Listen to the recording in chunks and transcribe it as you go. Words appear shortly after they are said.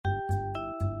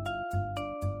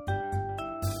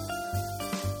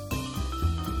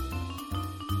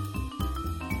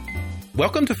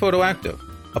Welcome to Photoactive,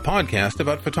 a podcast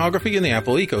about photography in the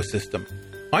Apple ecosystem.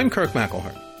 I'm Kirk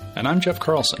McElhearn. And I'm Jeff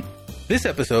Carlson. This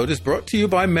episode is brought to you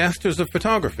by Masters of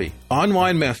Photography,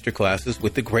 online masterclasses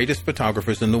with the greatest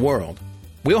photographers in the world.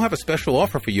 We'll have a special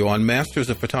offer for you on Masters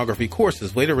of Photography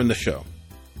courses later in the show.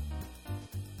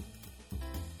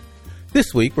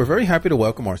 This week, we're very happy to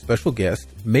welcome our special guest,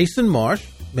 Mason Marsh.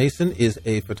 Mason is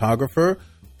a photographer,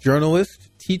 journalist,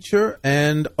 teacher,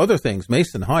 and other things.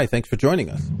 Mason, hi, thanks for joining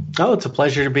us. Oh, it's a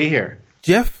pleasure to be here.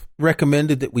 Jeff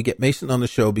recommended that we get Mason on the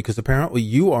show because apparently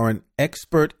you are an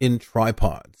expert in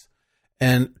tripods.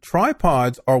 And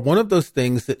tripods are one of those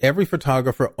things that every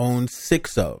photographer owns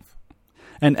 6 of.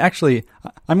 And actually,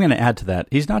 I'm going to add to that.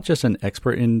 He's not just an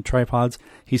expert in tripods,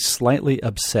 he's slightly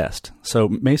obsessed. So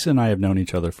Mason and I have known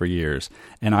each other for years,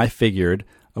 and I figured,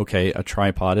 okay, a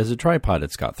tripod is a tripod.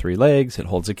 It's got 3 legs, it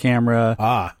holds a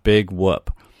camera, big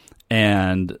whoop.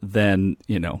 And then,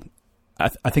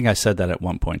 I think I said that at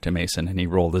one point to Mason, and he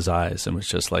rolled his eyes and was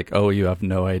just like, oh, you have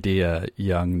no idea,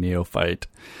 young neophyte.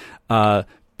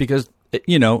 Because,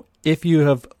 if you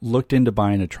have looked into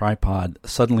buying a tripod,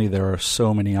 suddenly there are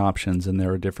so many options, and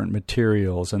there are different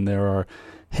materials, and there are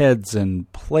heads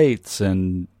and plates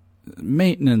and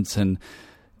maintenance, and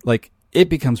it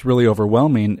becomes really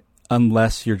overwhelming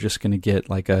unless you're just going to get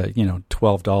like a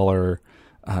 $12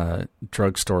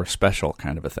 drugstore special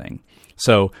kind of a thing.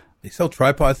 So they sell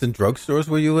tripods in drugstores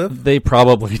where you live? They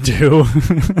probably do.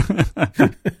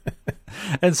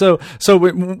 And so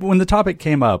when the topic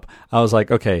came up, I was like,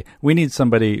 okay, we need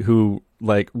somebody who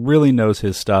really knows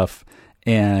his stuff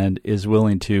and is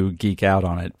willing to geek out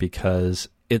on it, because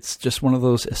it's just one of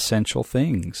those essential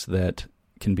things that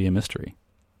can be a mystery.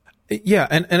 Yeah,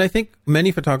 and I think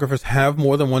many photographers have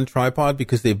more than one tripod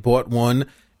because they bought one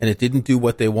and it didn't do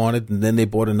what they wanted, and then they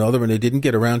bought another and they didn't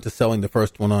get around to selling the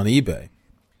first one on eBay.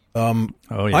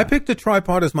 I picked a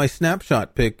tripod as my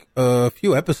snapshot pick a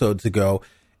few episodes ago,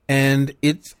 and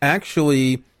it's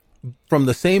actually from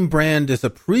the same brand as a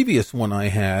previous one I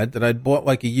had that I'd bought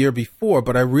like a year before,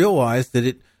 but I realized that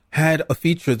it had a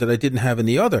feature that I didn't have in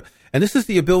the other. And this is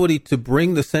the ability to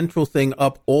bring the central thing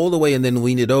up all the way and then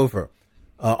lean it over.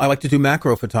 I like to do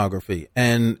macro photography,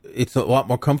 and it's a lot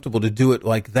more comfortable to do it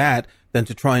like that than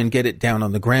to try and get it down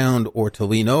on the ground or to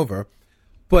lean over.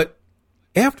 But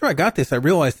after I got this, I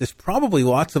realized there's probably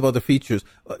lots of other features,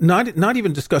 not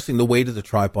even discussing the weight of the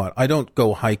tripod. I don't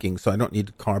go hiking, so I don't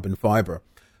need carbon fiber.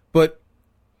 But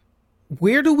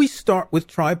where do we start with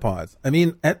tripods? I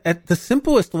mean, at the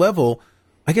simplest level,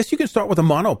 I guess you can start with a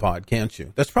monopod, can't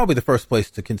you? That's probably the first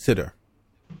place to consider.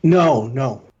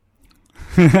 No.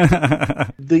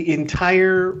 The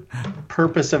entire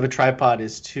purpose of a tripod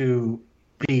is to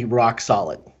be rock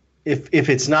solid. If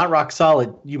it's not rock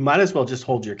solid, you might as well just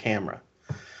hold your camera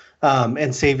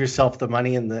and save yourself the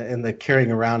money and the carrying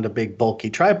around a big bulky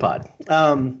tripod.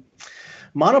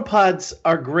 Monopods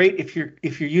are great if you're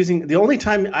using. The only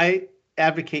time I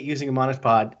advocate using a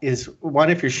monopod is one,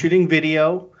 if you're shooting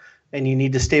video and you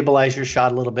need to stabilize your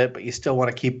shot a little bit, but you still want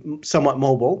to keep somewhat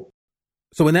mobile.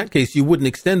 So in that case, you wouldn't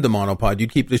extend the monopod.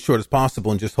 You'd keep it as short as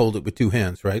possible and just hold it with 2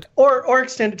 hands, right? Or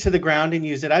extend it to the ground and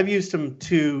use it. I've used them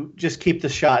to just keep the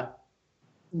shot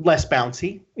less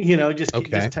bouncy, just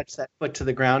touch that foot to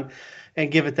the ground and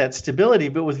give it that stability.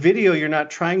 But with video, you're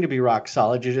not trying to be rock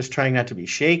solid. You're just trying not to be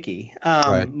shaky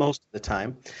most of the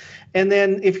time. And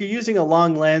then if you're using a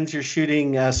long lens, you're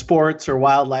shooting sports or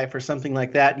wildlife or something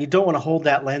like that, and you don't want to hold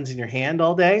that lens in your hand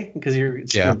all day because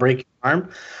it's going to break your arm.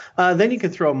 Then you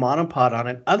can throw a monopod on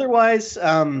it. Otherwise,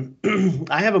 I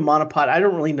have a monopod. I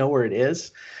don't really know where it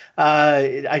is.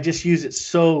 I just use it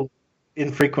so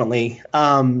infrequently.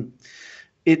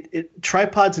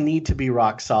 Tripods need to be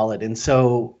rock solid. And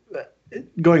so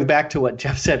going back to what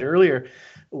Jeff said earlier,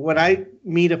 when I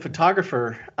meet a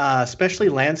photographer, especially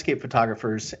landscape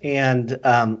photographers, and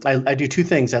I do 2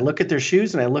 things. I look at their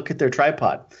shoes and I look at their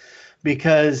tripod,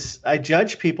 because I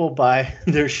judge people by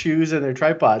their shoes and their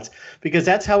tripods, because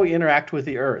that's how we interact with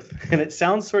the earth. And it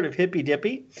sounds sort of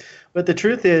hippy-dippy, but the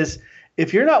truth is,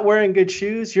 if you're not wearing good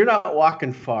shoes, you're not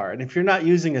walking far. And if you're not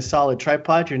using a solid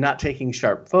tripod, you're not taking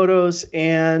sharp photos,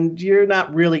 and you're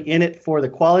not really in it for the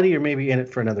quality, you're maybe in it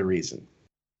for another reason.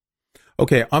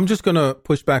 Okay, I'm just going to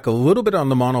push back a little bit on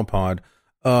the monopod.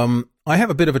 I have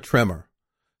a bit of a tremor.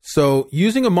 So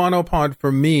using a monopod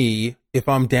for me, if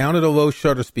I'm down at a low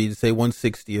shutter speed, say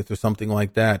 1/60th or something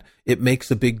like that, it makes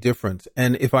a big difference.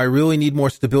 And if I really need more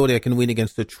stability, I can lean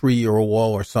against a tree or a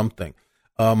wall or something.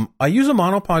 I use a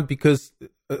monopod because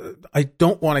I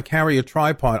don't want to carry a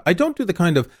tripod. I don't do the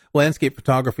kind of landscape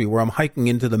photography where I'm hiking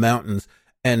into the mountains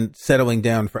and settling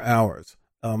down for hours.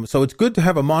 So it's good to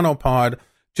have a monopod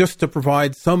just to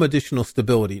provide some additional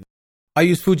stability. I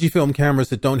use Fujifilm cameras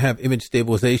that don't have image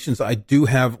stabilizations. I do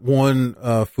have one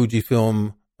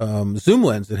Fujifilm zoom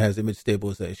lens that has image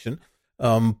stabilization.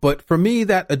 But for me,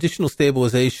 that additional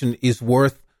stabilization is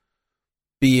worth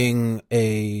being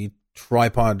a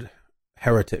tripod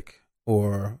heretic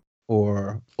or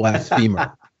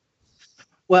blasphemer.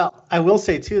 Well, I will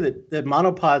say too that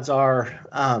monopods are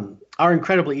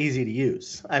incredibly easy to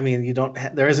use. I mean,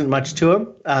 there isn't much to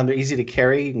them. They're easy to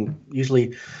carry. You can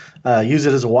usually use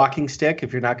it as a walking stick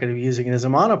if you're not going to be using it as a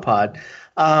monopod.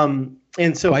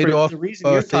 And so fight for off the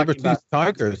reason you're talking about,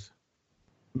 tigers.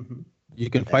 Mm-hmm. You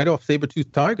can fight off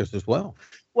saber-toothed tigers as well.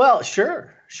 Well,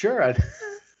 sure.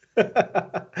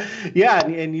 Yeah,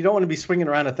 and you don't want to be swinging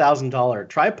around $1,000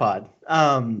 tripod.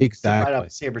 Exactly. To fight off a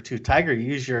saber-toothed tiger,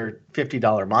 you use your $50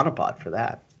 monopod for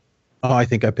that. Oh, I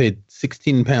think I paid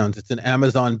 16 pounds. It's an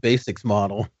Amazon Basics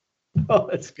model. Oh,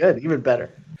 that's good. Even better.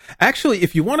 Actually,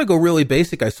 if you want to go really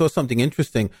basic, I saw something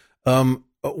interesting.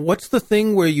 What's the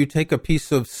thing where you take a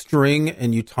piece of string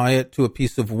and you tie it to a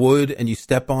piece of wood and you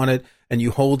step on it and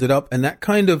you hold it up, and that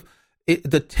kind of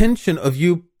the tension of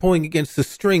you pulling against the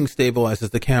string stabilizes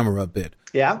the camera a bit.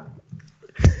 Yeah.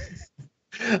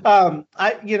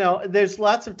 There's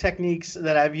lots of techniques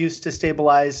that I've used to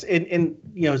stabilize in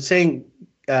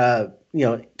talking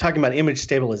about image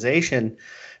stabilization.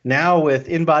 Now with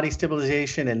in-body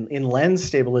stabilization and in-lens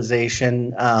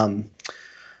stabilization,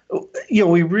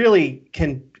 we really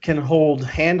can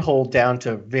handhold down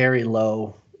to very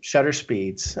low shutter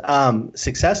speeds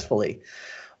successfully.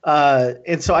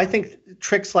 And so I think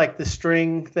tricks like the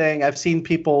string thing, I've seen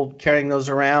people carrying those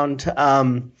around.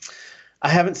 I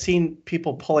haven't seen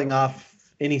people pulling off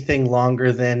anything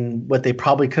longer than what they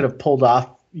probably could have pulled off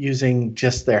using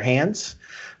just their hands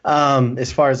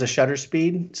as far as the shutter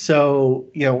speed. So,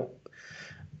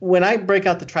 when I break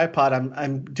out the tripod,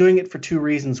 I'm doing it for two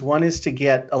reasons. One is to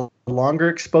get a longer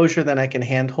exposure than I can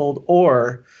handhold,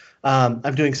 or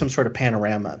I'm doing some sort of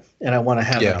panorama, and I want to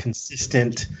have a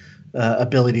consistent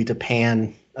ability to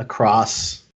pan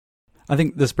across. I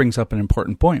think this brings up an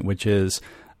important point, which is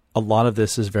a lot of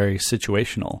this is very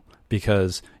situational,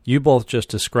 because you both just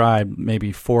described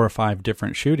maybe 4 or 5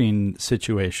 different shooting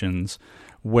situations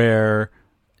where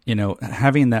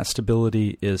having that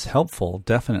stability is helpful,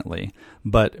 definitely,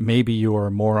 but maybe you're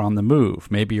more on the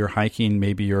move. Maybe you're hiking,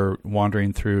 maybe you're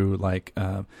wandering through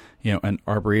an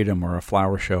arboretum or a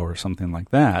flower show or something like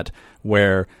that,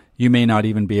 where you may not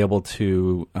even be able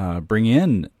to bring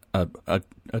in a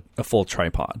full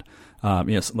tripod.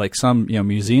 Like some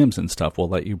museums and stuff will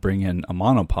let you bring in a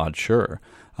monopod, sure,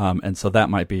 and so that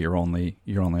might be your only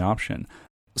option.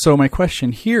 So my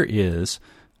question here is,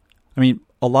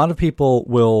 a lot of people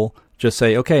will just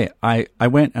say, okay, I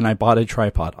went and I bought a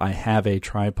tripod. I have a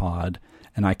tripod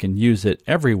and I can use it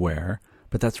everywhere,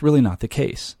 but that's really not the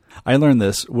case. I learned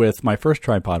this with my first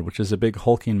tripod, which is a big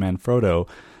hulking Manfrotto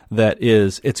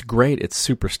it's great. It's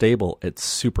super stable. It's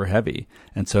super heavy.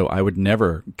 And so I would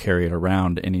never carry it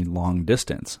around any long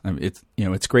distance.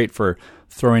 It's great for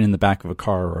throwing in the back of a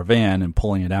car or a van and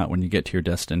pulling it out when you get to your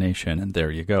destination, and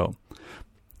there you go.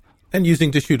 And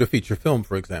using to shoot a feature film,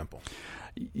 for example.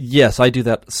 Yes, I do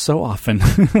that so often.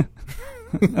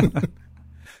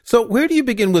 So where do you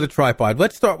begin with a tripod?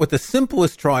 Let's start with the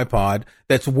simplest tripod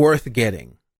that's worth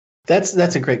getting. That's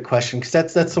a great question,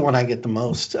 because that's the one I get the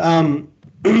most.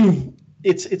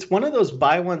 It's one of those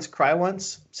buy once, cry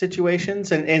once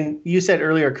situations. And you said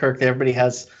earlier, Kirk,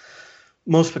 that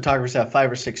most photographers have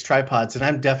 5 or 6 tripods, and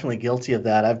I'm definitely guilty of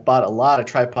that. I've bought a lot of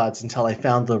tripods until I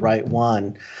found the right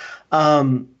one.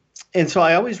 And so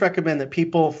I always recommend that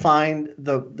people find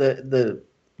the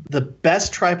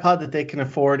best tripod that they can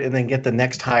afford and then get the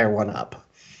next higher one up.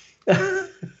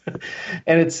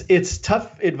 And it's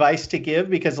tough advice to give,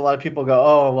 because a lot of people go,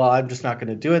 oh, well, I'm just not going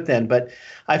to do it then. But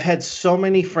I've had so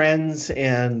many friends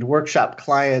and workshop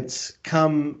clients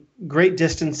come great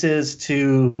distances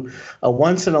to a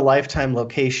once-in-a-lifetime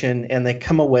location, and they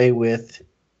come away with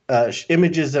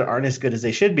images that aren't as good as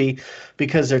they should be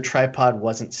because their tripod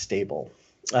wasn't stable,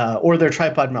 or their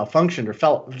tripod malfunctioned or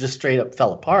just straight up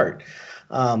fell apart.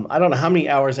 I don't know how many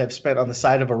hours I've spent on the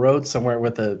side of a road somewhere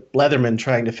with a Leatherman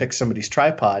trying to fix somebody's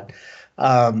tripod.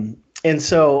 And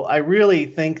so I really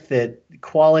think that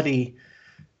quality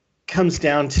comes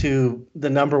down to the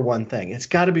number one thing. It's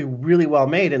got to be really well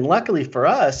made. And luckily for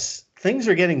us, things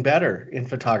are getting better in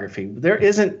photography.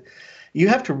 You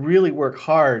have to really work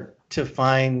hard to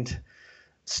find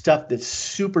stuff that's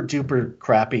super duper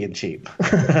crappy and cheap.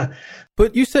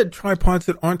 But you said tripods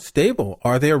that aren't stable.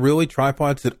 Are there really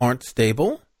tripods that aren't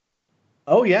stable?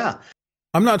 Oh, yeah.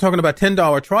 I'm not talking about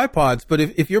 $10 tripods, but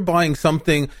if you're buying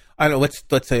something, I don't know,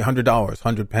 let's say $100,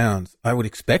 £100, I would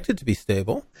expect it to be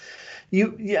stable.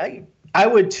 I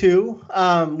would too,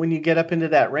 when you get up into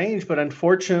that range. But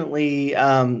unfortunately,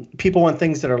 people want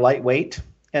things that are lightweight,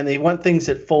 and they want things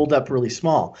that fold up really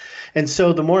small. And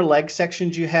so the more leg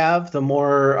sections you have, the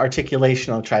more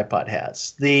articulation a tripod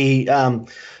has.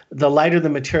 The lighter the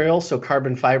material, so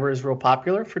carbon fiber is real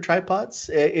popular for tripods.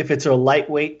 If it's a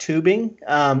lightweight tubing,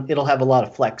 it'll have a lot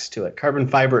of flex to it. Carbon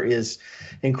fiber is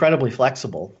incredibly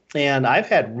flexible. And I've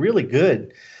had really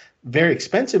good, very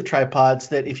expensive tripods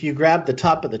that if you grab the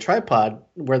top of the tripod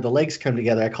where the legs come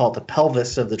together, I call it the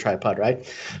pelvis of the tripod, right?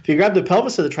 If you grab the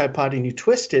pelvis of the tripod and you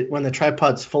twist it when the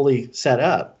tripod's fully set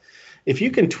up, if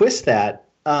you can twist that,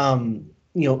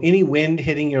 any wind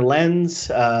hitting your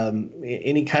lens,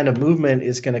 any kind of movement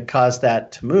is going to cause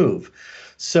that to move.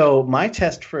 So my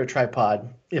test for a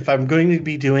tripod, if I'm going to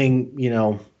be doing,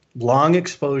 long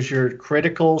exposure,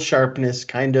 critical sharpness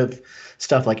kind of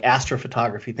stuff like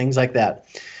astrophotography, things like that,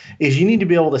 is you need to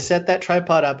be able to set that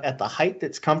tripod up at the height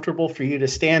that's comfortable for you to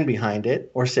stand behind it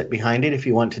or sit behind it if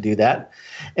you want to do that.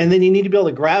 And then you need to be able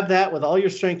to grab that with all your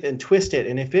strength and twist it.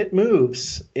 And if it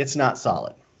moves, it's not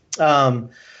solid.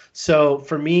 So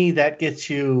for me, that gets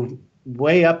you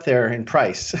way up there in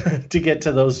price to get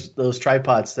to those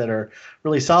tripods that are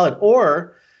really solid.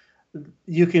 Or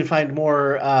you can find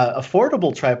more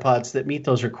affordable tripods that meet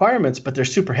those requirements, but they're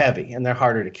super heavy and they're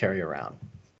harder to carry around.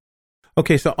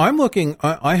 Okay, so I'm looking,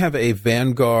 I have a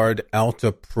Vanguard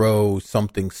Alta Pro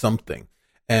something,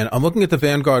 and I'm looking at the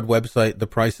Vanguard website, the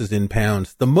price is in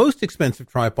pounds. The most expensive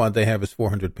tripod they have is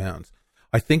 400 pounds.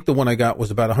 I think the one I got was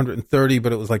about 130,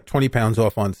 but it was like 20 pounds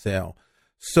off on sale.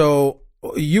 So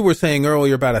you were saying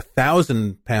earlier about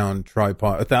 $1,000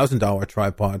 tripod, $1,000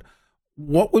 tripod.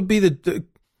 What would be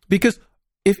because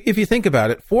if you think about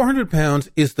it, 400 pounds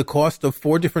is the cost of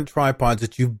 4 different tripods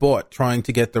that you've bought trying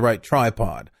to get the right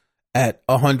tripod at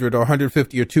 100 or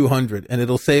 150 or 200, and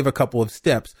it'll save a couple of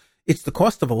steps. It's the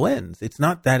cost of a lens. It's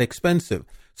not that expensive.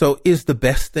 So is the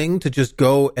best thing to just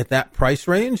go at that price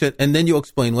range? And then you'll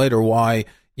explain later why,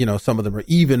 some of them are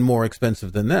even more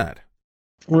expensive than that.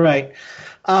 Right.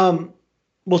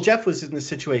 Well, Jeff was in the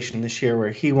situation this year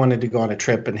where he wanted to go on a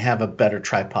trip and have a better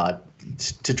tripod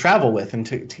to travel with and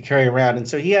to carry around. And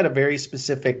so he had a very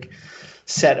specific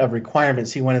set of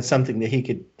requirements. He wanted something that he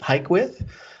could hike with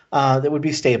that would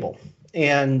be stable.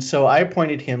 And so I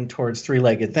pointed him towards Three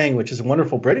Legged Thing, which is a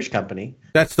wonderful British company.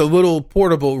 That's the little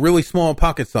portable, really small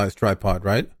pocket-sized tripod,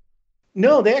 right?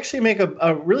 No, they actually make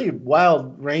a really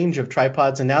wild range of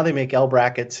tripods, and now they make L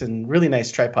brackets and really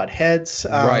nice tripod heads.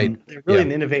 Right. They're really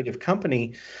an innovative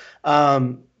company.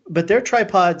 But their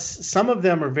tripods, some of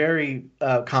them are very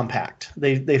compact.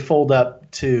 They fold up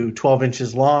to 12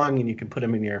 inches long, and you can put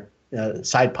them in your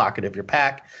side pocket of your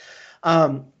pack.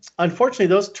 Unfortunately,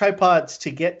 those tripods,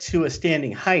 to get to a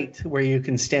standing height where you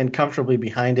can stand comfortably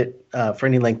behind it for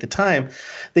any length of time,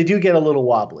 they do get a little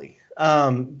wobbly.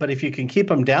 But if you can keep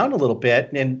them down a little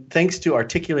bit, and thanks to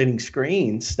articulating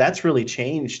screens, that's really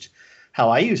changed how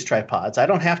I use tripods. I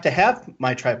don't have to have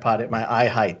my tripod at my eye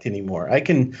height anymore. I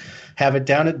can have it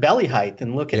down at belly height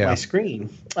and look at my screen.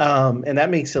 And that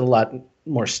makes it a lot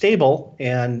more stable,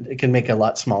 and it can make a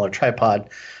lot smaller tripod,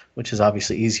 which is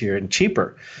obviously easier and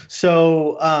cheaper.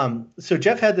 So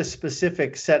Jeff had this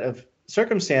specific set of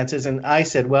circumstances, and I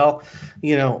said, well,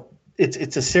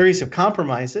 it's a series of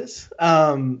compromises,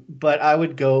 but I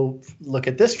would go look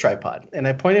at this tripod. And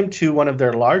I point him to one of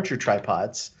their larger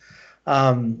tripods,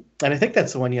 and I think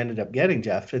that's the one you ended up getting,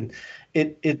 Jeff. And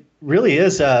it really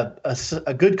is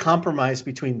a good compromise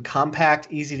between compact,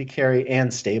 easy to carry,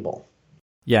 and stable.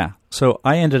 Yeah, so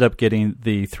I ended up getting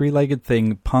the Three Legged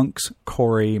Thing Punks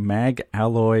Cori Mag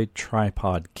Alloy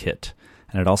Tripod Kit,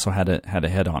 and it also had a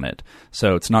head on it.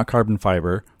 So it's not carbon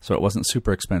fiber, so it wasn't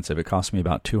super expensive. It cost me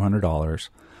about $200,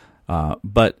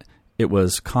 but it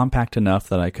was compact enough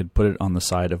that I could put it on the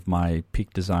side of my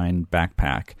Peak Design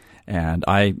backpack, and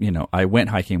I went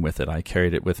hiking with it. I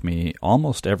carried it with me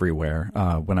almost everywhere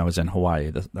when I was in Hawaii.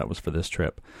 That was for this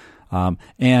trip,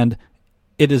 and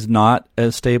it is not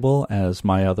as stable as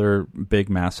my other big,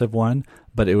 massive one,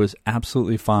 but it was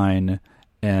absolutely fine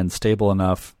and stable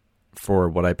enough for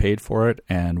what I paid for it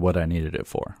and what I needed it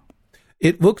for.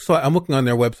 It looks like, I'm looking on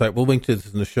their website, we'll link to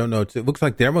this in the show notes, it looks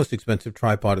like their most expensive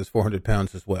tripod is 400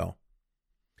 pounds as well.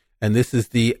 And this is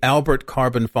the Albert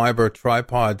Carbon Fiber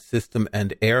Tripod System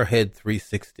and Airhead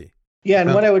 360. Yeah,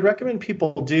 and what I would recommend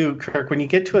people do, Kirk, when you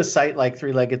get to a site like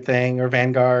Three Legged Thing or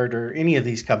Vanguard or any of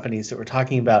these companies that we're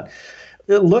talking about,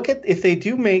 look at if they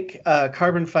do make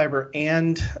carbon fiber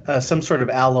and some sort of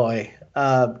alloy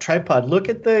tripod. Look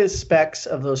at the specs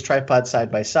of those tripods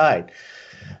side by side.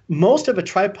 Most of a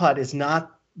tripod is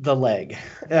not the leg,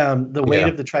 the weight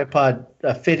of the tripod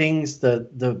fittings,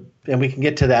 and we can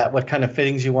get to that, what kind of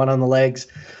fittings you want on the legs,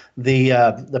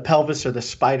 the pelvis or the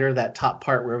spider, that top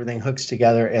part where everything hooks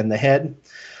together, and the head.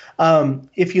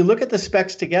 If you look at the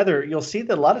specs together, you'll see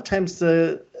that a lot of times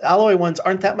the alloy ones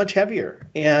aren't that much heavier,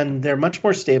 and they're much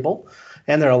more stable,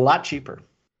 and they're a lot cheaper.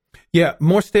 Yeah,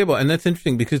 more stable. And that's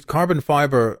interesting because carbon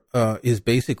fiber is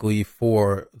basically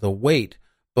for the weight,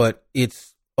 but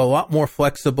it's a lot more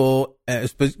flexible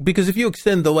because if you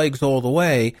extend the legs all the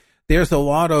way, there's a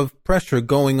lot of pressure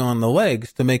going on the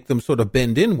legs to make them sort of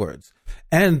bend inwards.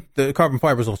 And the carbon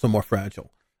fiber is also more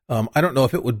fragile. I don't know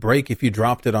if it would break if you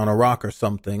dropped it on a rock or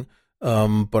something,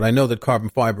 but I know that carbon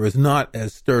fiber is not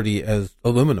as sturdy as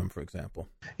aluminum, for example.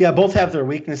 Yeah, both have their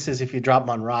weaknesses. If you drop them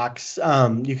on rocks,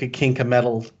 you could kink a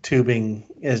metal tubing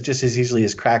just as easily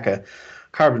as crack a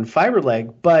carbon fiber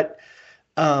leg. But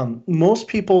most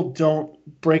people don't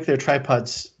break their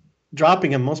tripods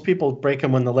dropping them. Most people break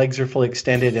them when the legs are fully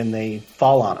extended and they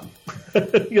fall on them.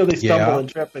 They stumble and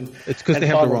trip and it's because they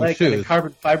have the wrong shoes. And a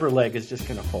carbon fiber leg is just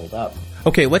going to fold up.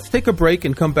 Okay, let's take a break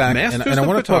and come back. And I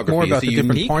want to talk more about the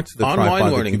different parts of the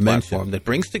online learning platform that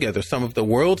brings together some of the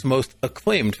world's most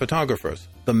acclaimed photographers,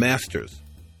 the Masters.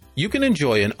 You can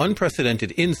enjoy an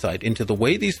unprecedented insight into the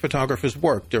way these photographers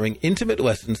work during intimate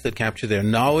lessons that capture their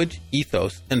knowledge,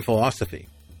 ethos, and philosophy.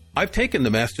 I've taken the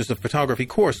Masters of Photography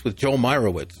course with Joel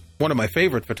Meyerowitz, one of my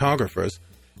favorite photographers,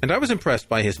 and I was impressed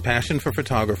by his passion for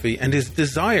photography and his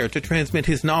desire to transmit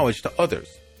his knowledge to others.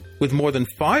 With more than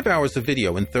 5 hours of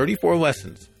video and 34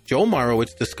 lessons, Joel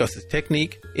Meyerowitz discusses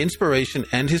technique, inspiration,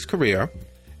 and his career,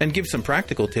 and gives some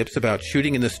practical tips about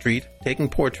shooting in the street, taking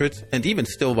portraits, and even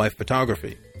still life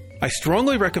photography. I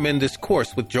strongly recommend this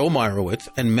course with Joel Meyerowitz,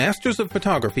 and Masters of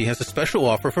Photography has a special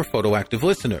offer for PhotoActive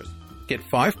listeners. Get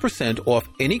 5% off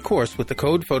any course with the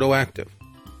code PhotoActive.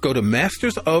 Go to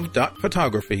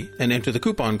mastersof.photography and enter the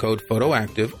coupon code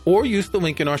PhotoActive or use the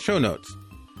link in our show notes.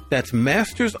 That's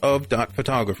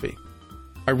mastersof.photography.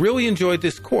 I really enjoyed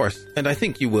this course, and I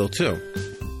think you will too.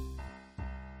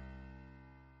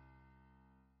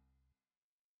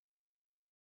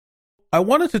 I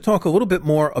wanted to talk a little bit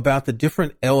more about the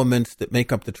different elements that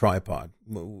make up the tripod.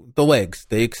 The legs,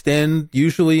 they extend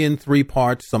usually in 3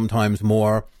 parts, sometimes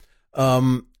more.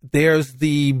 There's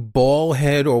the ball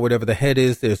head or whatever the head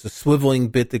is. There's a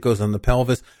swiveling bit that goes on the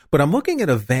pelvis. But I'm looking at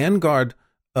a Vanguard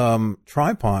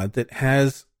tripod that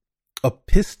has a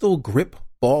pistol grip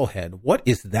ball head. What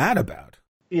is that about?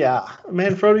 Yeah,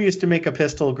 Manfrotto used to make a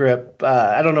pistol grip.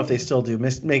 I don't know if they still do,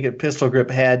 make a pistol grip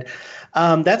head.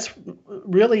 That's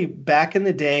really back in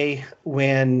the day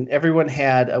when everyone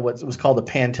had what was called a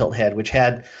pan tilt head, which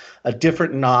had a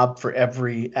different knob for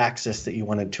every axis that you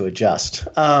wanted to adjust.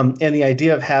 And the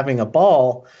idea of having a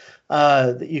ball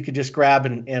that you could just grab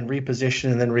and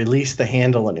reposition and then release the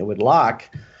handle and it would lock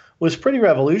was pretty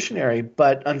revolutionary.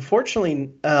 But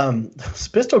unfortunately,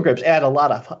 pistol grips add a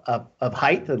lot of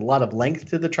height and a lot of length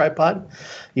to the tripod.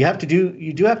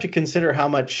 You do have to consider how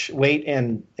much weight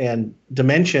and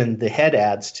dimension the head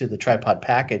adds to the tripod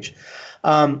package.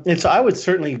 And so I would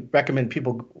certainly recommend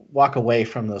people walk away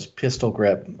from those pistol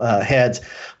grip heads.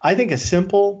 I think a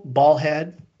simple ball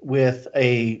head with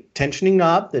a tensioning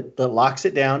knob that locks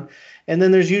it down. And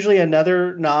then there's usually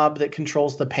another knob that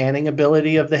controls the panning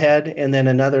ability of the head, and then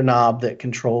another knob that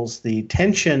controls the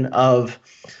tension of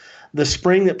the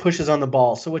spring that pushes on the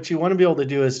ball. So what you want to be able to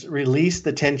do is release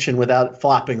the tension without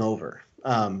flopping over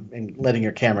and letting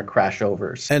your camera crash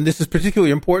over. And this is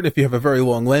particularly important if you have a very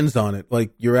long lens on it,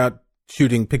 like you're out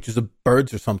shooting pictures of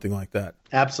birds or something like that.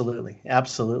 Absolutely.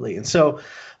 And so,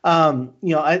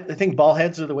 I think ball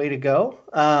heads are the way to go.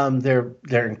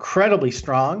 They're incredibly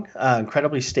strong,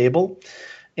 incredibly stable,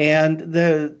 and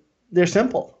they're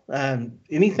simple.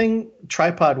 Anything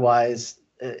tripod wise,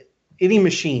 any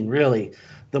machine really,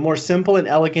 the more simple and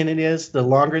elegant it is, the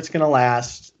longer it's going to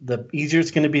last, the easier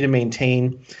it's going to be to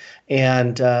maintain.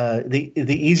 And the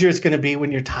easier it's going to be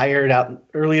when you're tired out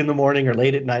early in the morning or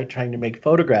late at night trying to make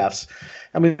photographs.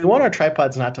 I mean, we want our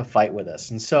tripods not to fight with us.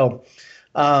 And so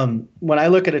when I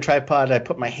look at a tripod, I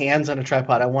put my hands on a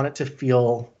tripod. I want it to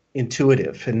feel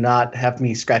intuitive and not have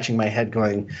me scratching my head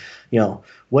going,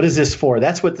 what is this for?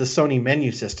 That's what the Sony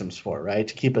menu system's for, right?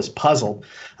 To keep us puzzled.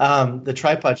 The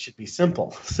tripod should be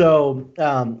simple. So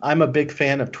I'm a big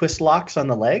fan of twist locks on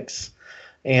the legs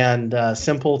and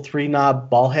simple 3-knob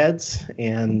ball heads,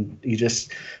 and you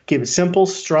just keep it simple,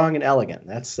 strong, and elegant.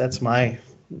 That's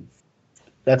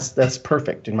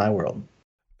perfect in my world.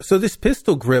 So this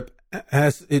pistol grip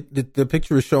the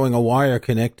picture is showing a wire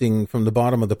connecting from the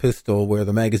bottom of the pistol where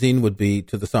the magazine would be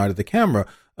to the side of the camera.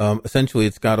 Essentially,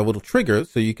 it's got a little trigger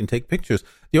so you can take pictures.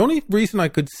 The only reason I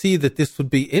could see that this would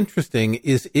be interesting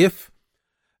is if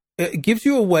it gives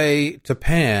you a way to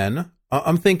pan.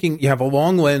 I'm thinking you have a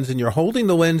long lens and you're holding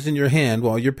the lens in your hand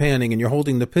while you're panning and you're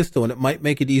holding the pistol, and it might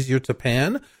make it easier to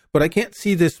pan. But I can't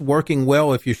see this working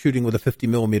well if you're shooting with a 50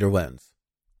 millimeter lens.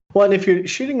 Well, and if you're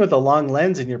shooting with a long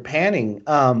lens and you're panning,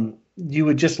 you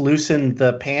would just loosen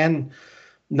the pan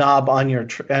knob on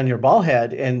your ball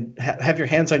head and have your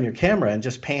hands on your camera and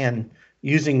just pan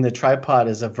using the tripod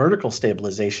as a vertical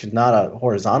stabilization, not a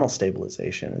horizontal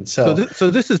stabilization. And so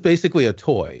this is basically a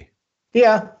toy.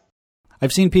 Yeah.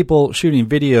 I've seen people shooting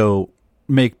video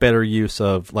make better use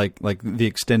of like the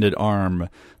extended arm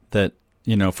that,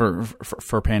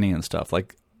 for panning and stuff.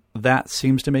 Like that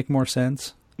seems to make more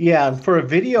sense. Yeah, for a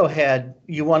video head,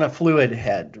 you want a fluid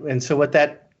head. And so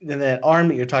that arm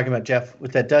that you're talking about, Jeff,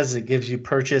 what that does is it gives you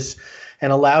purchase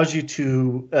and allows you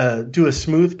to do a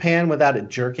smooth pan without it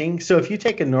jerking. So if you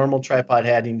take a normal tripod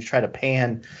head and you try to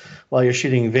pan while you're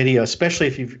shooting video, especially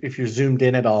if you're zoomed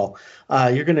in at all,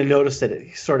 you're going to notice that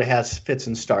it sort of has fits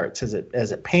and starts as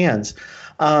it pans.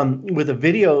 With a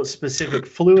video specific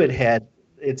fluid head,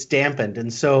 it's dampened,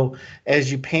 and so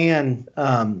as you pan,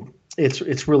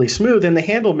 it's really smooth, and the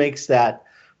handle makes that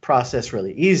process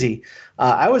really easy.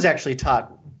 I was actually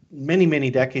taught many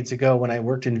decades ago when I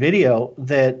worked in video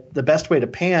that the best way to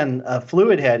pan a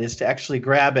fluid head is to actually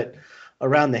grab it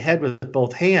around the head with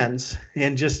both hands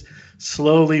and just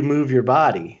slowly move your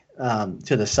body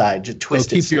to the side, just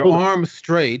twist it. Keep your arm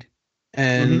straight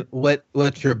and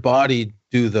let your body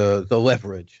do the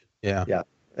leverage. Yeah.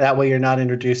 That way you're not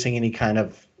introducing any kind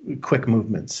of quick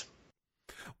movements.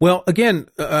 Well, again,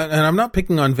 and I'm not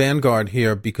picking on Vanguard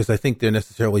here because I think they're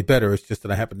necessarily better. It's just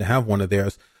that I happen to have one of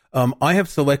theirs. I have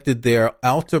selected their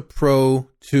Alta Pro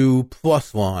 2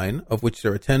 Plus line, of which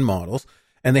there are 10 models,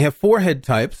 and they have 4 head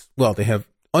types. Well, they have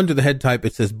under the head type,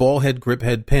 it says ball head, grip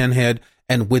head, pan head,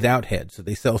 and without head. So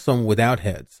they sell some without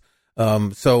heads.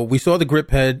 So we saw the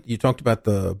grip head. You talked about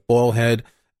the ball head,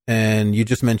 and you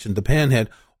just mentioned the pan head.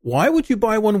 Why would you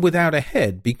buy one without a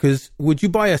head? Because would you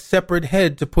buy a separate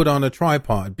head to put on a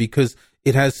tripod because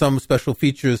it has some special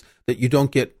features that you don't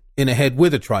get in a head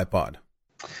with a tripod?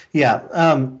 Yeah.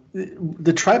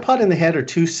 The tripod and the head are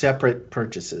 2 separate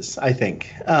purchases, I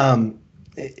think. I'm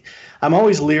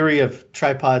always leery of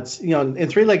tripods, and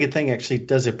Three-Legged Thing actually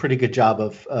does a pretty good job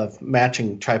of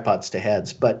matching tripods to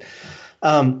heads. But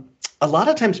a lot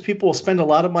of times people will spend a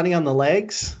lot of money on the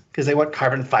legs because they want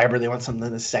carbon fiber, they want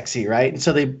something that's sexy, right? And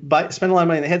so they spend a lot of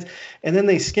money on the heads, and then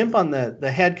they skimp on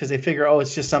the head because they figure,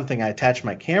 it's just something I attach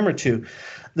my camera to.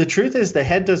 The truth is the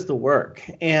head does the work,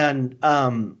 and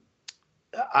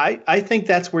I think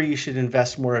that's where you should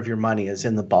invest more of your money is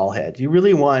in the ball head. You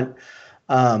really want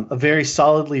a very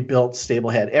solidly built, stable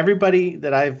head. Everybody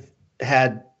that I've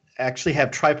had actually have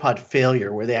tripod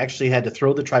failure where they actually had to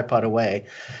throw the tripod away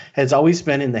has always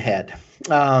been in the head.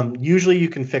 Usually you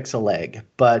can fix a leg,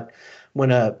 but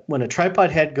when a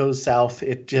tripod head goes south,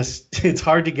 it's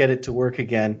hard to get it to work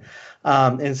again.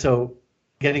 And so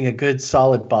getting a good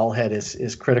solid ball head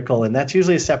is critical, and that's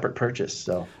usually a separate purchase.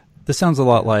 So this sounds a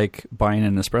lot like buying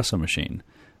an espresso machine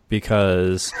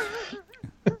because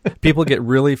people get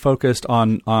really focused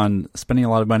on spending a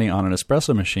lot of money on an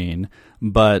espresso machine,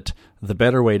 but the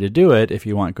better way to do it, if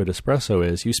you want good espresso,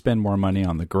 is you spend more money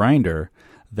on the grinder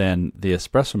than the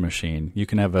espresso machine. You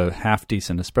can have a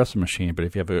half-decent espresso machine, but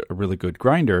if you have a really good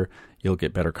grinder, you'll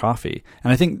get better coffee.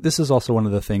 And I think this is also one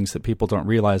of the things that people don't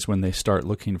realize when they start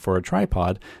looking for a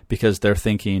tripod, because they're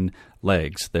thinking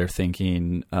legs, they're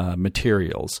thinking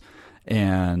materials.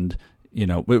 And,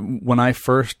 when I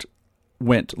first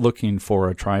went looking for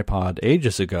a tripod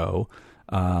ages ago,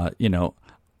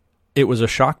 it was a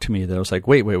shock to me that I was like,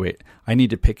 wait, I need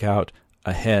to pick out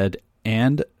a head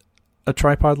and a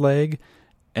tripod leg.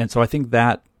 And so I think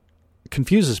that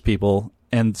confuses people.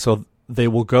 And so they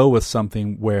will go with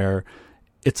something where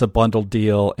it's a bundled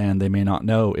deal and they may not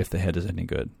know if the head is any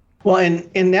good. Well,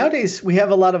 and nowadays we have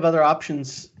a lot of other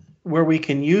options where we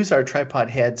can use our tripod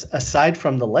heads aside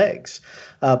from the legs.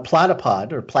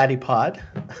 Platypod or Platypod,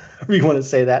 however you want to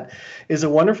say that, is a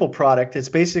wonderful product. It's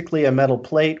basically a metal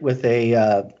plate with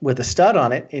a stud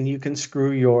on it, and you can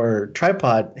screw your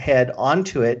tripod head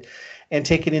onto it and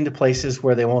take it into places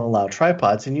where they won't allow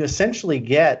tripods. And you essentially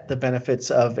get the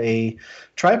benefits of a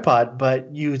tripod,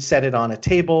 but you set it on a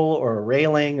table or a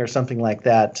railing or something like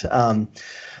that.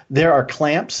 There are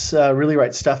clamps. Really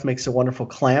Right Stuff makes a wonderful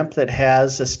clamp that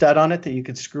has a stud on it that you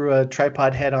could screw a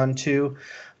tripod head onto.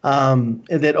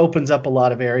 that opens up a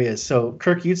lot of areas. So,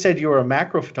 Kirk, you said you were a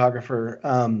macro photographer.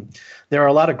 There are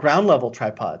a lot of ground level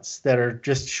tripods that are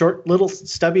just short, little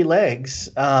stubby legs,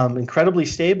 incredibly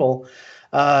stable.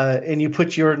 And you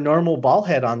put your normal ball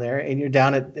head on there, and you're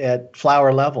down at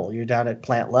flower level, you're down at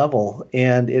plant level,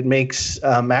 and it makes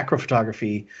macro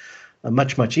photography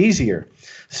much, much easier.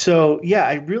 So, yeah,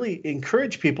 I really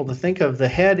encourage people to think of the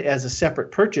head as a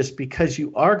separate purchase because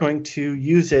you are going to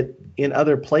use it in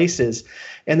other places.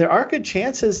 And there are good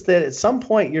chances that at some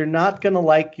point you're not going to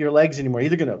like your legs anymore.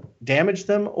 You're either going to damage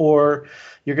them or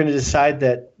you're going to decide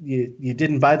that you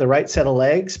didn't buy the right set of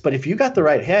legs. But if you got the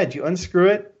right head, you unscrew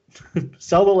it,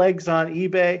 sell the legs on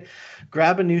eBay,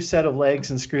 grab a new set of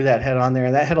legs and screw that head on there,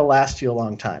 and that head will last you a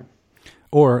long time.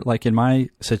 Or like in my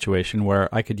situation where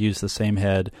I could use the same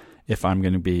head if I'm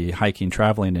going to be hiking,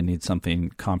 traveling, and need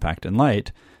something compact and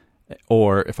light,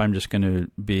 or if I'm just going to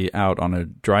be out on a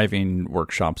driving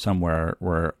workshop somewhere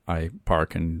where I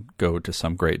park and go to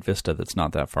some great vista that's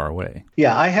not that far away.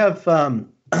 Yeah, I have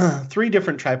 3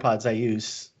 different tripods I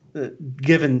use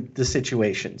given the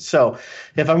situation. So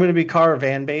if I'm going to be car or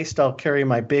van based, I'll carry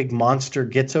my big monster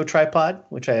Gitzo tripod,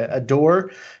 which I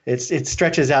adore. It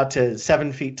stretches out to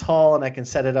 7 feet tall, and I can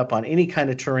set it up on any kind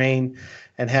of terrain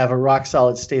and have a rock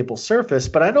solid stable surface,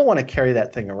 but I don't want to carry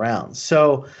that thing around.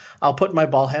 So I'll put my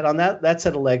ball head on that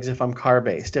set of legs if I'm car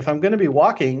based. If I'm going to be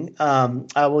walking,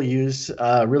 I will use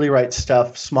Really Right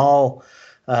Stuff small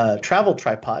travel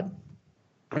tripod,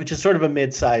 which is sort of a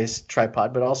mid-sized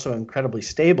tripod, but also incredibly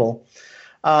stable.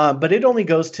 But it only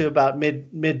goes to about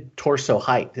mid-torso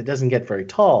height. It doesn't get very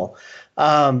tall.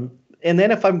 And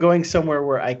then if I'm going somewhere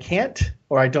where I can't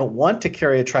or I don't want to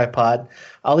carry a tripod,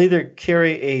 I'll either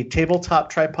carry a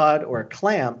tabletop tripod or a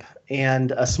clamp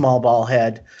and a small ball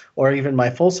head, or even my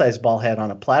full-size ball head on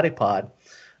a platypod.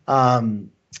 And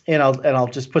I'll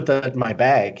just put that in my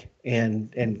bag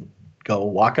and go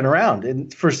walking around.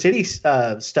 And for city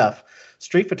stuff,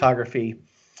 street photography,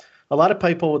 a lot of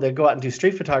people that go out and do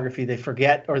street photography, they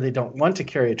forget or they don't want to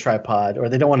carry a tripod, or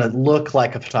they don't want to look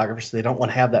like a photographer, so they don't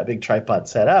want to have that big tripod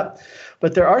set up.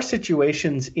 But there are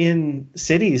situations in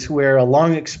cities where a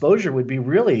long exposure would be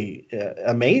really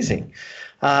amazing.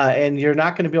 And you're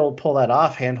not going to be able to pull that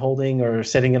off hand holding or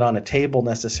setting it on a table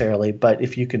necessarily. But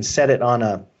if you can set it on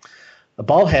a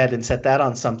ball head and set that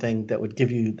on something that would give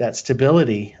you that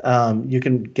stability, you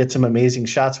can get some amazing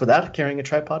shots without carrying a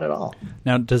tripod at all.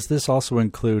 Now, does this also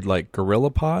include like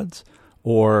GorillaPods,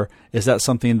 or is that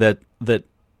something that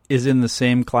is in the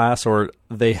same class, or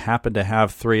they happen to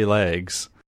have 3 legs?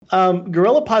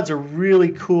 GorillaPods are really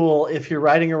cool if you're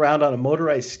riding around on a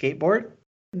motorized skateboard.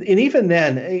 And even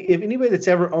then, if anybody that's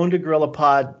ever owned a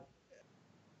GorillaPod,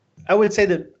 I would say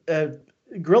that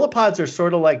GorillaPods are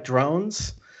sort of like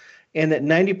drones, and that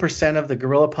 90% of the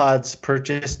GorillaPods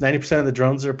purchased, 90% of the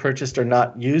drones that are purchased are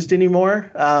not used anymore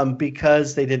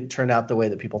because they didn't turn out the way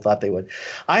that people thought they would.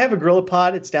 I have a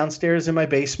GorillaPod. It's downstairs in my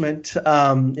basement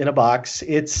in a box.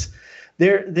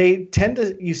 They tend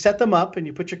to, you set them up and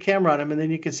you put your camera on them, and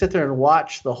then you can sit there and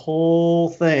watch the whole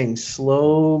thing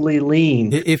slowly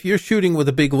lean. If you're shooting with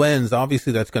a big lens,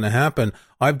 obviously that's going to happen.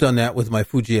 I've done that with my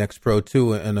Fuji X Pro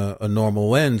 2 and a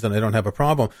normal lens, and I don't have a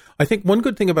problem. I think one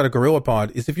good thing about a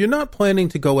GorillaPod is if you're not planning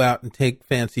to go out and take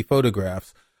fancy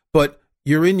photographs, but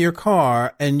you're in your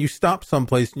car and you stop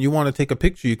someplace and you want to take a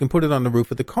picture, you can put it on the roof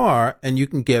of the car and you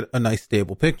can get a nice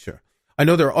stable picture. I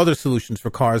know there are other solutions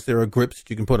for cars. There are grips that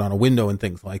you can put on a window and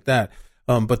things like that.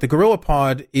 But the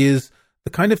GorillaPod is the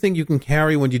kind of thing you can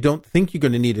carry when you don't think you're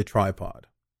going to need a tripod.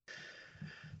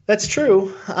 That's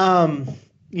true. I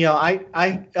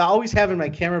always have in my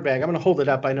camera bag, I'm going to hold it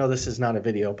up. I know this is not a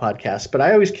video podcast, but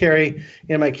I always carry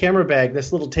in my camera bag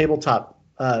this little tabletop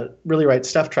Really Right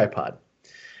Stuff tripod.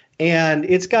 And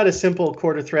it's got a simple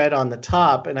quarter thread on the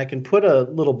top, and I can put a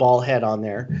little ball head on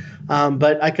there.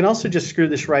 But I can also just screw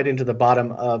this right into the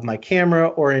bottom of my camera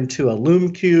or into a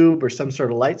Lume Cube or some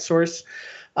sort of light source.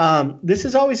 This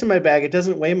is always in my bag. It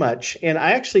doesn't weigh much. And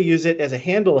I actually use it as a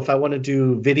handle if I want to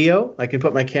do video. I can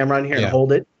put my camera on here and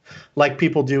hold it like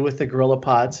people do with the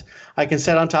GorillaPods. I can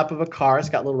set on top of a car. It's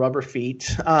got little rubber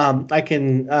feet. I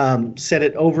can set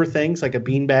it over things like a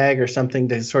beanbag or something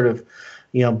to sort of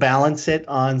balance it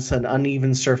on some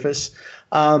uneven surface.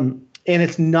 And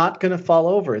it's not going to fall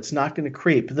over. It's not going to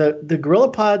creep. The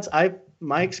GorillaPods,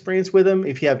 my experience with them,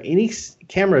 if you have any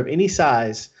camera of any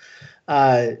size,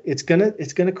 it's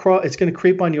gonna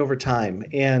creep on you over time,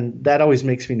 and that always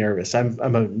makes me nervous. I'm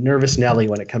a nervous Nelly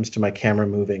when it comes to my camera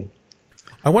moving.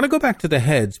 I want to go back to the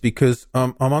heads because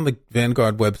I'm on the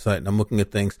Vanguard website and I'm looking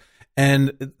at things,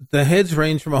 and the heads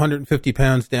range from 150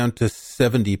 pounds down to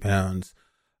 70 pounds.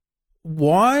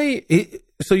 Why?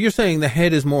 So you're saying the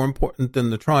head is more important than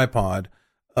the tripod.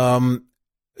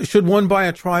 Should one buy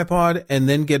a tripod and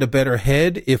then get a better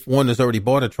head if one has already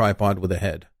bought a tripod with a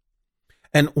head?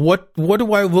 And what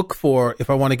do I look for if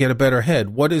I want to get a better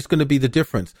head? What is going to be the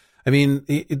difference? I mean,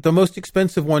 the most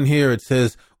expensive one here, it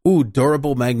says,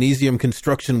 durable magnesium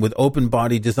construction with open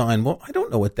body design. Well, I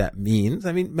don't know what that means.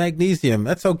 I mean, magnesium,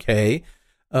 that's okay.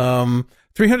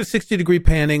 360-degree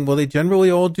panning, well, they generally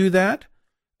all do that.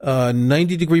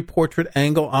 90-degree portrait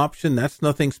angle option, that's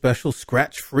nothing special.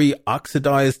 Scratch-free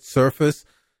oxidized surface.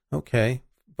 Okay.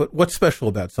 But what's special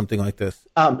about something like this?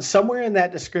 Somewhere in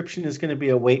that description is going to be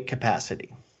a weight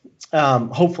capacity.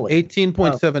 Hopefully.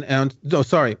 18.7 ounce. No,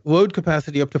 sorry. Load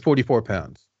capacity up to 44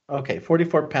 pounds. Okay,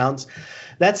 44 pounds.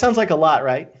 That sounds like a lot,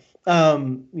 right?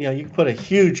 You can put a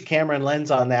huge camera and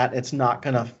lens on that. It's not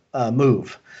going to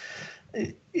move.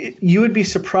 You would be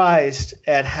surprised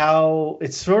at how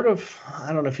it's sort of,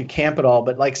 I don't know if you camp at all,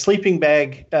 but like sleeping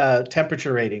bag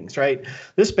temperature ratings, right?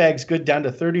 This bag's good down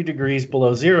to 30 degrees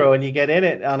below zero, and you get in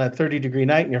it on a 30-degree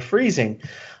night and you're freezing.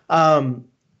 The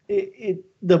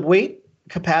weight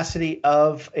capacity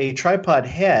of a tripod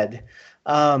head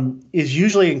is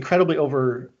usually incredibly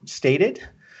overstated.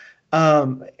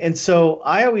 And so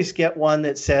I always get one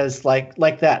that says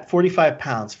like that, 45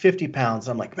 pounds, 50 pounds.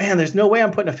 I'm like, man, there's no way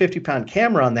I'm putting a 50-pound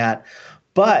camera on that.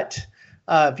 But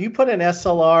if you put an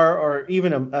SLR or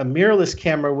even a mirrorless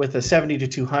camera with a 70 to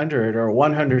 200 or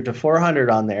 100 to 400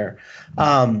 on there,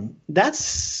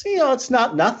 that's, it's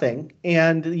not nothing.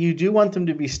 And you do want them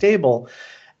to be stable.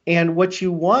 And what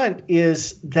you want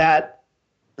is that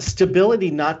stability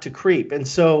not to creep. And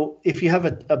so if you have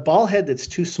a ball head that's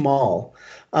too small,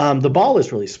 the ball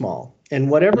is really small. And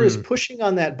whatever is pushing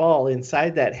on that ball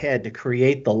inside that head to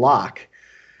create the lock,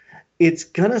 it's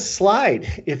going to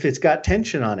slide if it's got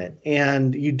tension on it.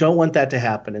 And you don't want that to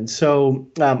happen. And so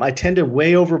I tend to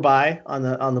way overbuy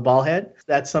on the ball head.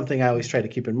 That's something I always try to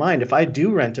keep in mind. If I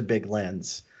do rent a big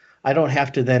lens, I don't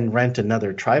have to then rent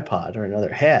another tripod or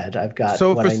another head. I've got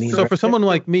what I need. So for someone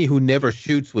like me who never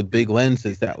shoots with big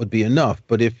lenses, that would be enough.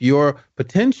 But if you're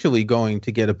potentially going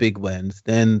to get a big lens,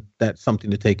 then that's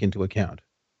something to take into account.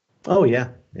 Oh, yeah.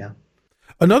 Yeah.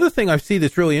 Another thing I see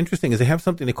that's really interesting is they have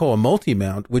something they call a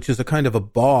multi-mount, which is a kind of a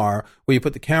bar where you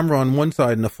put the camera on one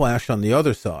side and a flash on the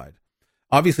other side.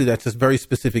 Obviously, that's a very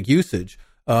specific usage.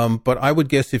 But I would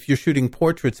guess if you're shooting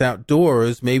portraits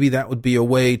outdoors, maybe that would be a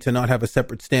way to not have a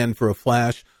separate stand for a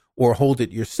flash or hold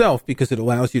it yourself because it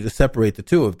allows you to separate the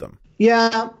two of them.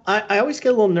 Yeah, I always get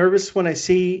a little nervous when I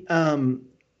see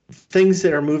things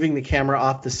that are moving the camera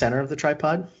off the center of the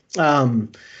tripod. The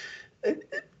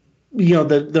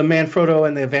Manfrotto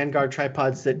and the Vanguard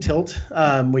tripods that tilt,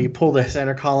 where you pull the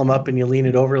center column up and you lean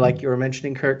it over like you were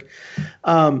mentioning, Kirk.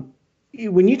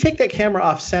 When you take that camera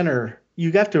off center, you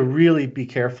have to really be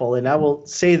careful. And I will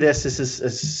say this is a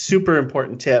super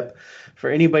important tip for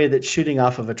anybody that's shooting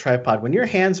off of a tripod. When your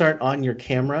hands aren't on your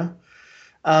camera,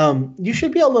 you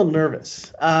should be a little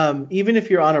nervous. Even if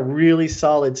you're on a really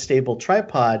solid, stable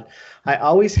tripod, I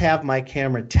always have my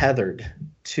camera tethered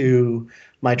to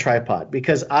my tripod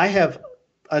because I have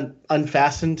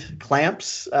unfastened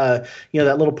clamps, that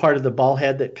little part of the ball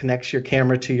head that connects your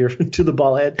camera to the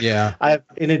ball head. Yeah. I've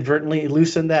inadvertently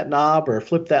loosened that knob or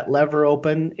flipped that lever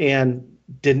open and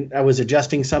I was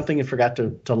adjusting something and forgot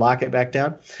to lock it back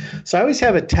down. So I always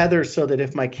have a tether so that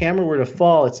if my camera were to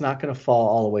fall, it's not going to fall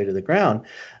all the way to the ground.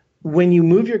 When you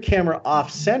move your camera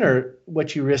off center,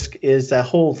 what you risk is that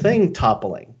whole thing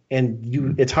toppling,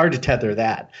 and it's hard to tether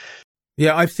that.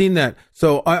 Yeah, I've seen that.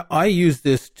 So I use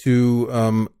this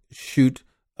to shoot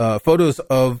photos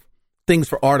of things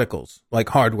for articles, like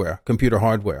hardware, computer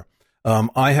hardware.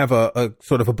 I have a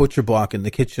sort of a butcher block in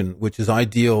the kitchen, which is an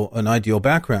ideal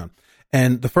background.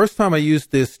 And the first time I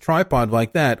used this tripod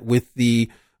like that with the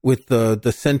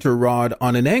center rod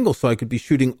on an angle so I could be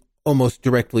shooting almost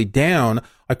directly down,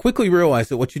 I quickly realized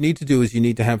that what you need to do is you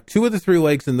need to have two of the three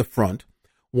legs in the front,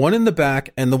 one in the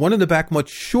back, and the one in the back much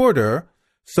shorter,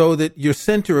 so that your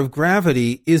center of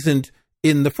gravity isn't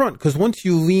in the front. Because once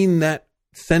you lean that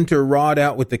center rod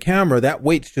out with the camera, that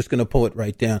weight's just going to pull it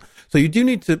right down. So you do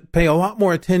need to pay a lot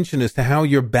more attention as to how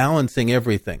you're balancing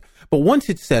everything. But once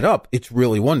it's set up, it's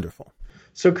really wonderful.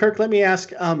 So, Kirk, let me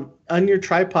ask, on your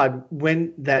tripod,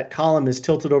 when that column is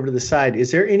tilted over to the side,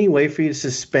 is there any way for you to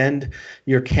suspend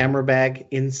your camera bag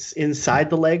inside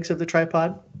the legs of the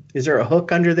tripod? Is there a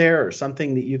hook under there or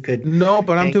something that you could? No,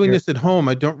 but I'm doing this at home.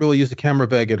 I don't really use a camera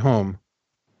bag at home.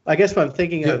 I guess what I'm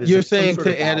thinking of is you're saying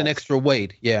to add an extra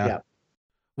weight. Yeah.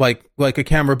 like a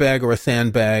camera bag or a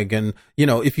sandbag. And,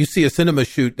 if you see a cinema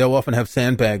shoot, they'll often have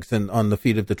sandbags on the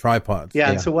feet of the tripods.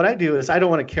 Yeah, and so what I do is I don't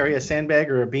want to carry a sandbag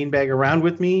or a beanbag around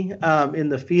with me in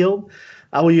the field.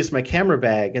 I will use my camera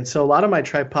bag. And so a lot of my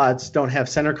tripods don't have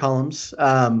center columns.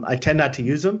 I tend not to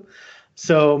use them.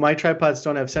 So my tripods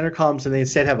don't have center columns, and they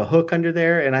instead have a hook under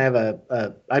there. And I have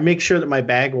I make sure that my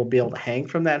bag will be able to hang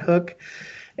from that hook.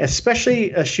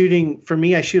 Especially shooting, for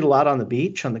me, I shoot a lot on the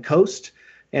beach, on the coast,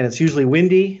 and it's usually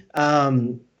windy.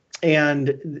 And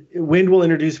wind will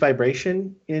introduce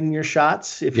vibration in your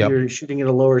shots if you're shooting at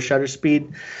a lower shutter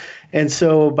speed. And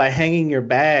so by hanging your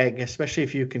bag, especially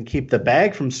if you can keep the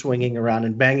bag from swinging around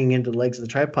and banging into the legs of the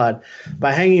tripod,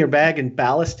 by hanging your bag and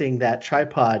ballasting that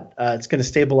tripod, it's going to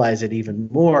stabilize it even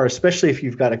more, especially if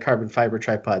you've got a carbon fiber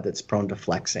tripod that's prone to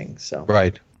flexing. So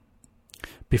right.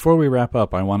 Before we wrap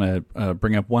up, I want to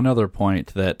bring up one other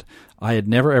point that I had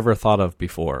never ever thought of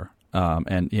before,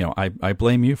 and I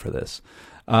blame you for this.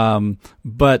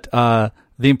 But the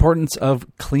importance of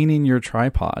cleaning your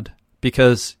tripod,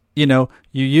 because you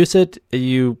use it,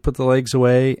 you put the legs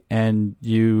away, and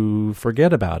you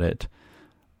forget about it.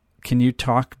 Can you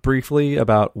talk briefly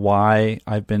about why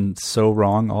I've been so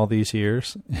wrong all these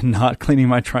years in not cleaning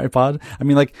my tripod? I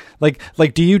mean,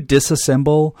 like, do you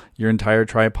disassemble your entire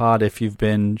tripod if you've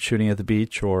been shooting at the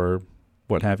beach or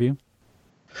what have you?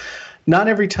 Not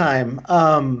every time.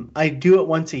 I do it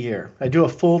once a year. I do a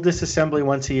full disassembly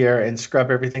once a year and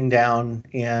scrub everything down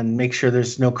and make sure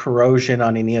there's no corrosion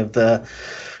on any of the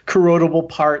corrodable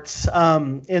parts,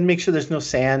 and make sure there's no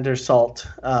sand or salt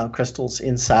crystals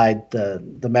inside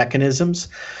the mechanisms,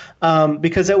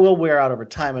 because it will wear out over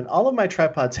time. And all of my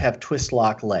tripods have twist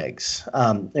lock legs.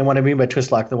 And what I mean by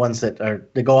twist lock, the ones that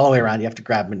go all the way around, you have to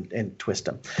grab them and twist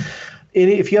them.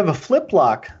 If you have a flip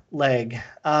lock leg,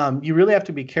 you really have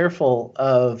to be careful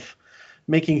of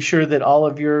making sure that all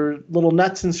of your little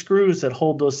nuts and screws that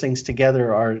hold those things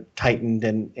together are tightened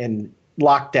and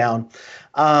locked down.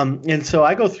 And so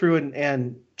I go through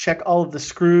and check all of the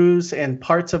screws and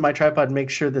parts of my tripod and make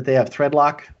sure that they have thread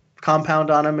lock compound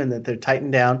on them and that they're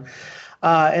tightened down.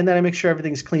 And then I make sure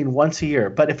everything's clean once a year.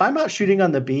 But if I'm out shooting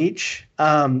on the beach,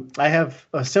 I have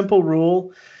a simple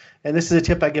rule, and this is a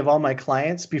tip I give all my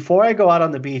clients. Before I go out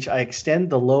on the beach, I extend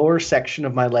the lower section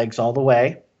of my legs all the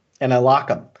way, and I lock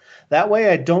them. That way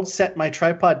I don't set my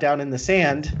tripod down in the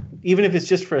sand, even if it's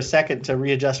just for a second to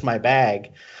readjust my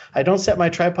bag. I don't set my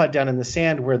tripod down in the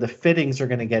sand where the fittings are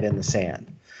going to get in the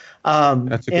sand.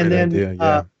 That's a great idea,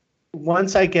 yeah.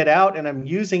 Once I get out and I'm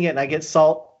using it and I get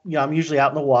salt, I'm usually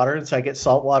out in the water, and so I get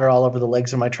salt water all over the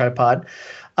legs of my tripod.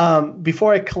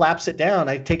 Before I collapse it down,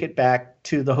 I take it back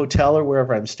to the hotel or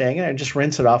wherever I'm staying, and I just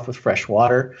rinse it off with fresh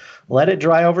water, let it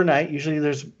dry overnight. Usually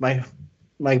there's my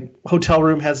hotel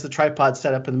room has the tripod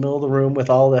set up in the middle of the room with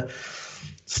all the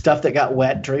stuff that got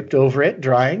wet draped over it,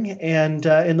 drying. And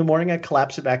in the morning, I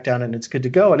collapse it back down and it's good to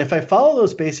go. And if I follow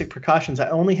those basic precautions, I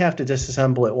only have to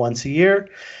disassemble it once a year.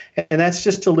 And that's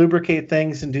just to lubricate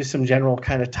things and do some general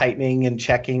kind of tightening and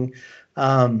checking.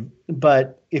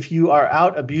 But if you are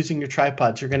out abusing your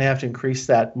tripods, you're going to have to increase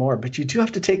that more. But you do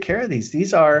have to take care of these.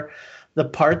 These are the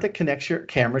part that connects your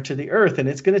camera to the earth, and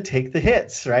it's going to take the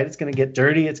hits, right? It's going to get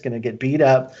dirty, it's going to get beat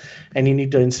up, and you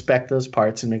need to inspect those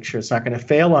parts and make sure it's not going to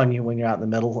fail on you when you're out in the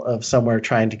middle of somewhere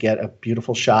trying to get a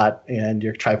beautiful shot, and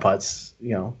your tripod's,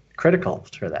 critical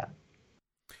for that.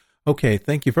 Okay,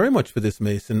 thank you very much for this,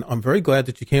 Mason. I'm very glad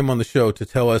that you came on the show to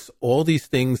tell us all these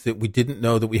things that we didn't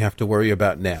know that we have to worry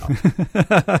about now.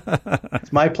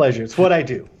 It's my pleasure. It's what I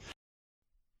do.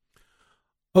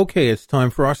 Okay, it's time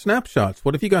for our snapshots.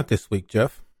 What have you got this week,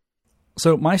 Jeff?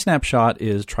 So my snapshot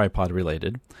is tripod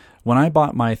related. When I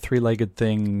bought my three-legged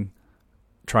thing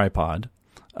tripod,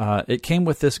 it came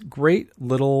with this great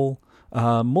little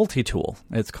multi-tool.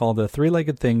 It's called the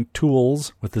Three-Legged Thing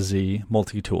Tools with a Z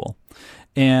multi-tool.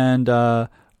 And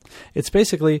it's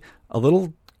basically a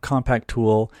little compact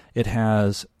tool. It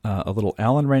has a little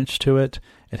Allen wrench to it.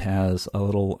 It has a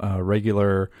little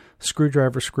regular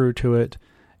screwdriver screw to it.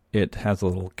 It has a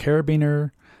little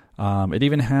carabiner. It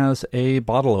even has a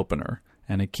bottle opener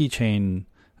and a keychain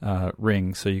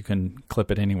ring so you can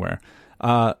clip it anywhere.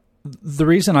 The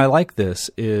reason I like this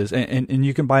is, and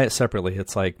you can buy it separately,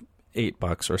 it's like $8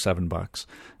 or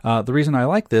 $7. The reason I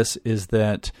like this is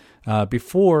that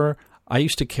before I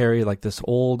used to carry like this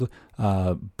old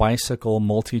bicycle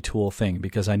multi-tool thing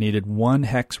because I needed one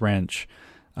hex wrench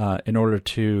in order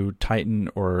to tighten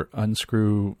or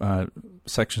unscrew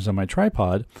sections of my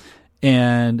tripod,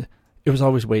 and it was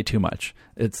always way too much.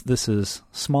 This is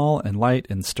small and light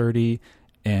and sturdy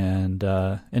and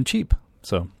cheap.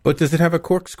 So, but does it have a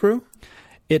corkscrew?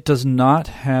 It does not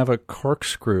have a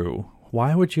corkscrew.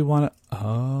 Why would you want to?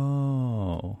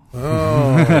 Oh.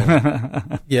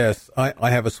 Yes,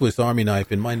 I have a Swiss Army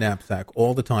knife in my knapsack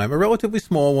all the time, a relatively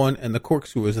small one, and the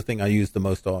corkscrew is the thing I use the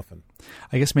most often.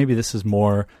 I guess maybe this is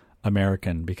more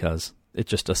American because it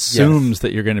just assumes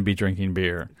that you're going to be drinking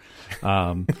beer.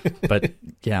 But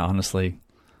yeah, honestly,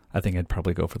 I think I'd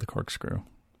probably go for the corkscrew.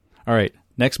 All right,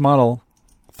 next model,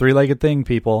 three-legged thing,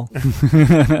 people.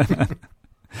 The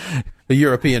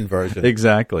European version.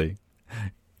 Exactly.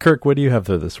 Kirk, what do you have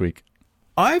for this week?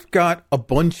 I've got a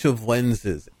bunch of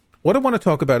lenses. What I want to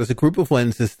talk about is a group of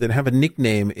lenses that have a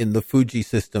nickname in the Fuji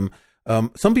system.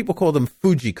 Some people call them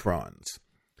Fujicrons.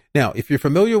 Now, if you're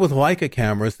familiar with Leica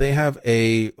cameras, they have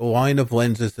a line of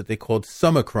lenses that they called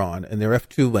Summicron, and they're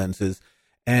f2 lenses,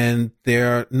 and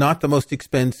they're not the most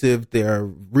expensive. They're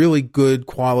really good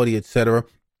quality, etc.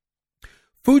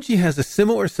 Fuji has a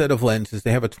similar set of lenses.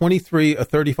 They have a 23, a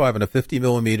 35, and a 50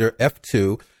 millimeter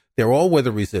f2. They're all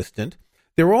weather resistant.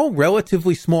 They're all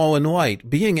relatively small and light,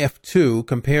 being f2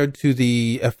 compared to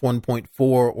the f1.4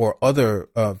 or other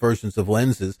versions of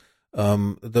lenses.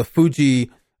 The Fuji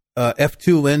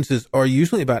f2 lenses are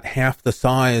usually about half the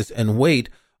size and weight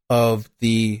of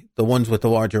the ones with the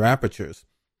larger apertures.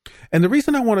 And the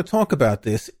reason I want to talk about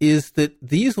this is that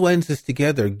these lenses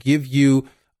together give you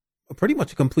pretty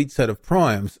much a complete set of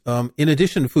primes. In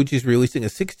addition, Fuji is releasing a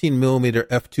 16 millimeter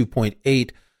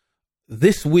f2.8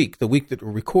 this week, the week that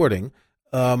we're recording.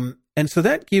 And so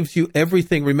that gives you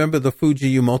everything. Remember, the Fuji,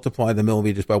 you multiply the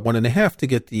millimeters by 1.5 to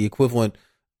get the equivalent,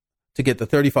 to get the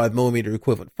 35 millimeter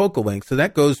equivalent focal length. So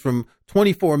that goes from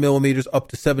 24 millimeters up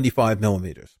to 75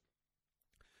 millimeters.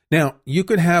 Now, you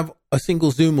could have a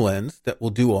single zoom lens that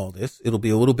will do all this. It'll be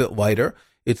a little bit lighter.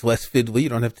 It's less fiddly. You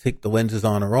don't have to take the lenses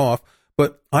on or off.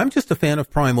 But I'm just a fan of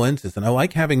prime lenses, and I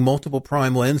like having multiple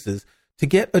prime lenses to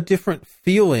get a different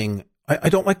feeling. I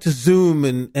don't like to zoom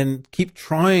and keep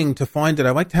trying to find it.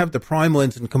 I like to have the prime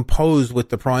lens and compose with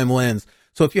the prime lens.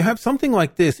 So if you have something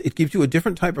like this, it gives you a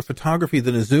different type of photography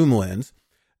than a zoom lens.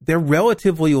 They're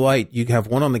relatively light. You have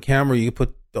one on the camera. You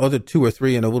put the other 2 or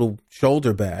 3 in a little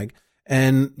shoulder bag.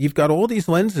 And you've got all these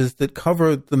lenses that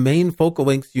cover the main focal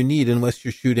lengths you need unless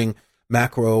you're shooting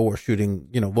macro or shooting,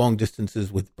 long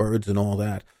distances with birds and all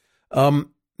that.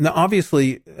 Now,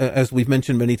 obviously, as we've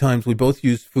mentioned many times, we both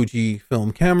use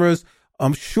Fujifilm cameras.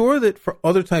 I'm sure that for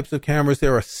other types of cameras,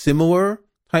 there are similar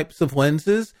types of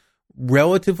lenses,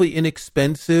 relatively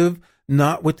inexpensive,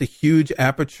 not with the huge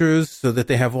apertures so that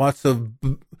they have lots of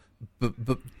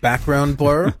background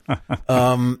blur,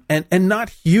 and not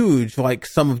huge like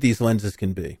some of these lenses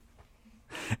can be.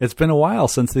 It's been a while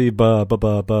since the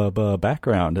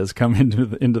background has come into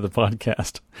the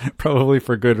podcast, probably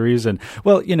for good reason.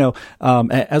 Well,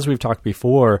 as we've talked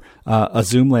before, a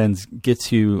zoom lens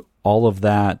gets you all of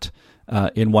that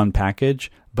in one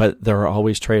package, but there are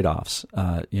always trade-offs.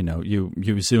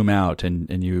 You zoom out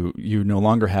and you no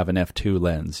longer have an f2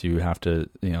 lens. You have to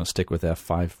stick with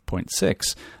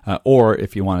f5.6, or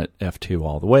if you want it f2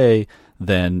 all the way,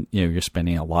 then you're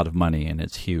spending a lot of money and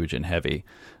it's huge and heavy.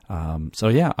 So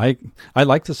yeah, I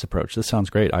like this approach. This sounds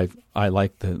great. I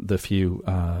like the few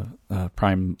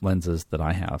prime lenses that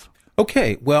I have.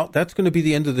 Okay, well, that's going to be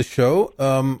the end of the show.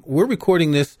 We're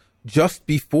recording this just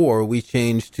before we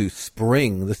change to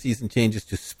spring. The season changes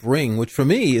to spring, which for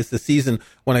me is the season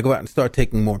when I go out and start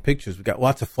taking more pictures. We've got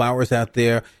lots of flowers out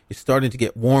there. It's starting to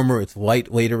get warmer. It's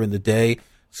light later in the day.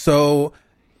 So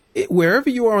wherever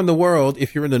you are in the world,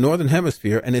 if you're in the Northern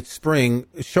Hemisphere and it's spring,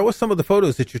 show us some of the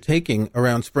photos that you're taking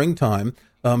around springtime.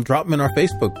 Drop them in our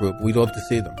Facebook group. We'd love to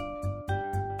see them.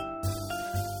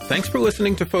 Thanks for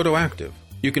listening to Photoactive.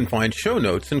 You can find show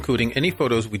notes, including any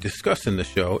photos we discuss in the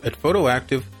show, at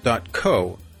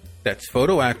photoactive.co. That's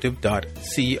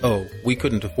photoactive.co. We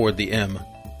couldn't afford the M.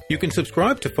 You can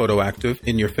subscribe to Photoactive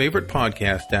in your favorite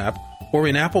podcast app or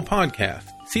in Apple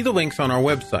Podcasts. See the links on our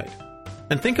website.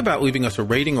 And think about leaving us a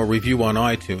rating or review on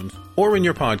iTunes or in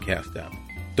your podcast app.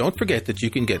 Don't forget that you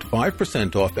can get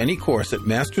 5% off any course at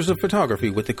Masters of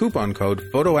Photography with the coupon code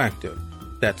PHOTOACTIVE.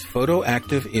 That's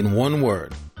PHOTOACTIVE in one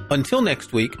word. Until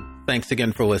next week, thanks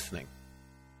again for listening.